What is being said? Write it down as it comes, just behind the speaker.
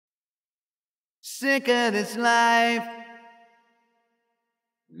Sick of this life,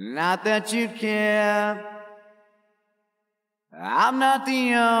 not that you care. I'm not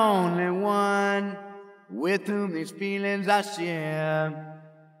the only one with whom these feelings I share.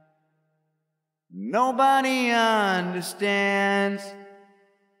 Nobody understands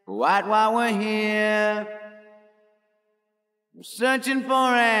quite why we're here. We're searching for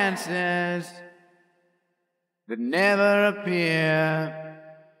answers that never appear.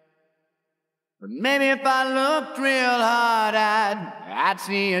 But maybe if I looked real hard, I'd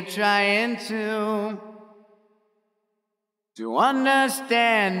see you trying to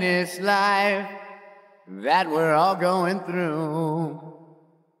understand this life that we're all going through.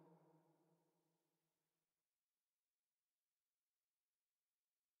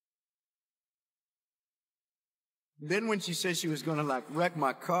 Then when she said she was gonna like wreck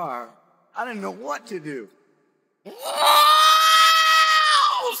my car, I didn't know what to do. Oh,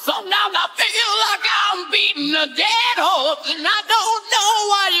 sometimes I feel like I'm beating a dead horse, and I don't know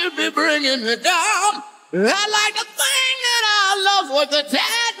why you'd be bringing me down. I like to think that our love was a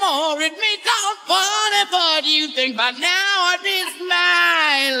tad more. It may sound funny, but you think by now I'd be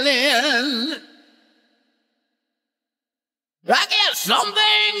smiling. I guess some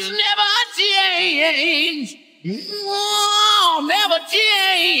things never change. Oh, never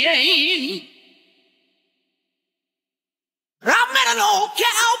change. I met an old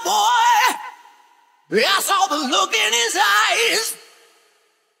cowboy. I saw the look in his eyes.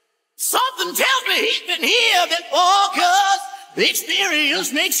 Something tells me he's been here before, 'cause the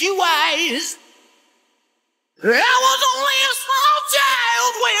experience makes you wise. I was only a small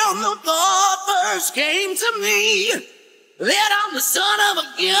child when the thought first came to me that I'm the son of a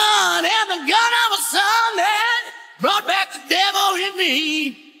gun and the gun of a son that brought back the devil in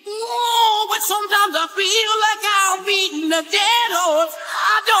me. Oh, but sometimes I feel like I'm beating a dead horse.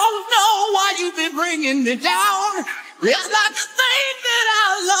 I don't know why you've been bringing me down. It's like to think that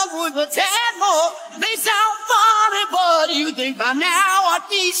our love was a tad more. May sound funny, but you think by now I'd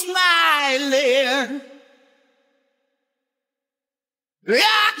be smiling.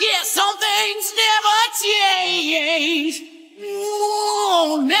 I guess some things never change.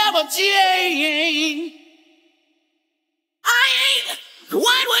 Oh, never change. I ain't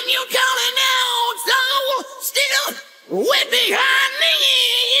quite when you're counting out, so still wet behind the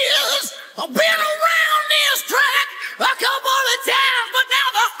ears. I've been around this track a couple of times, but now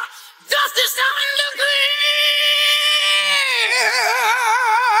the dust is starting to clear.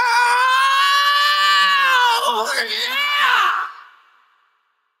 Oh, yeah.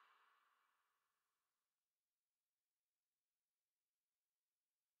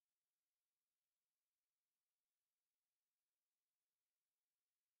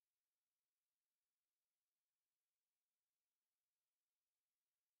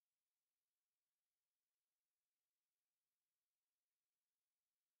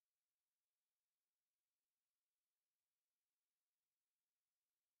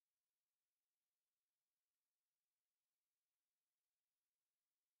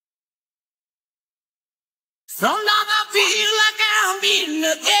 Sometimes I feel like I'm beating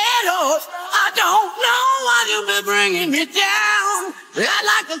a dead horse. I don't know why you've been bringing me down. I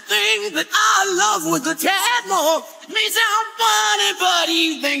like to think that our love was a tad more. It may sound funny, but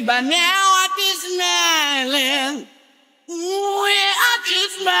you think by now I'd be smiling. Oh, yeah, I'd be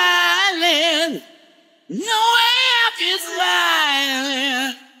smiling. No way, I'd be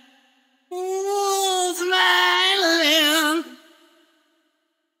smiling. Oh, smiling.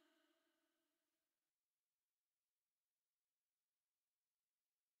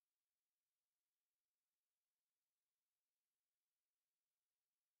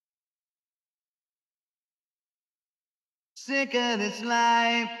 Sick of this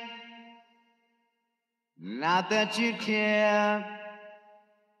life, not that you care.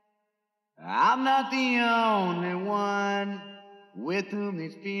 I'm not the only one with whom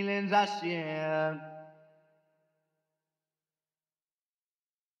these feelings I share.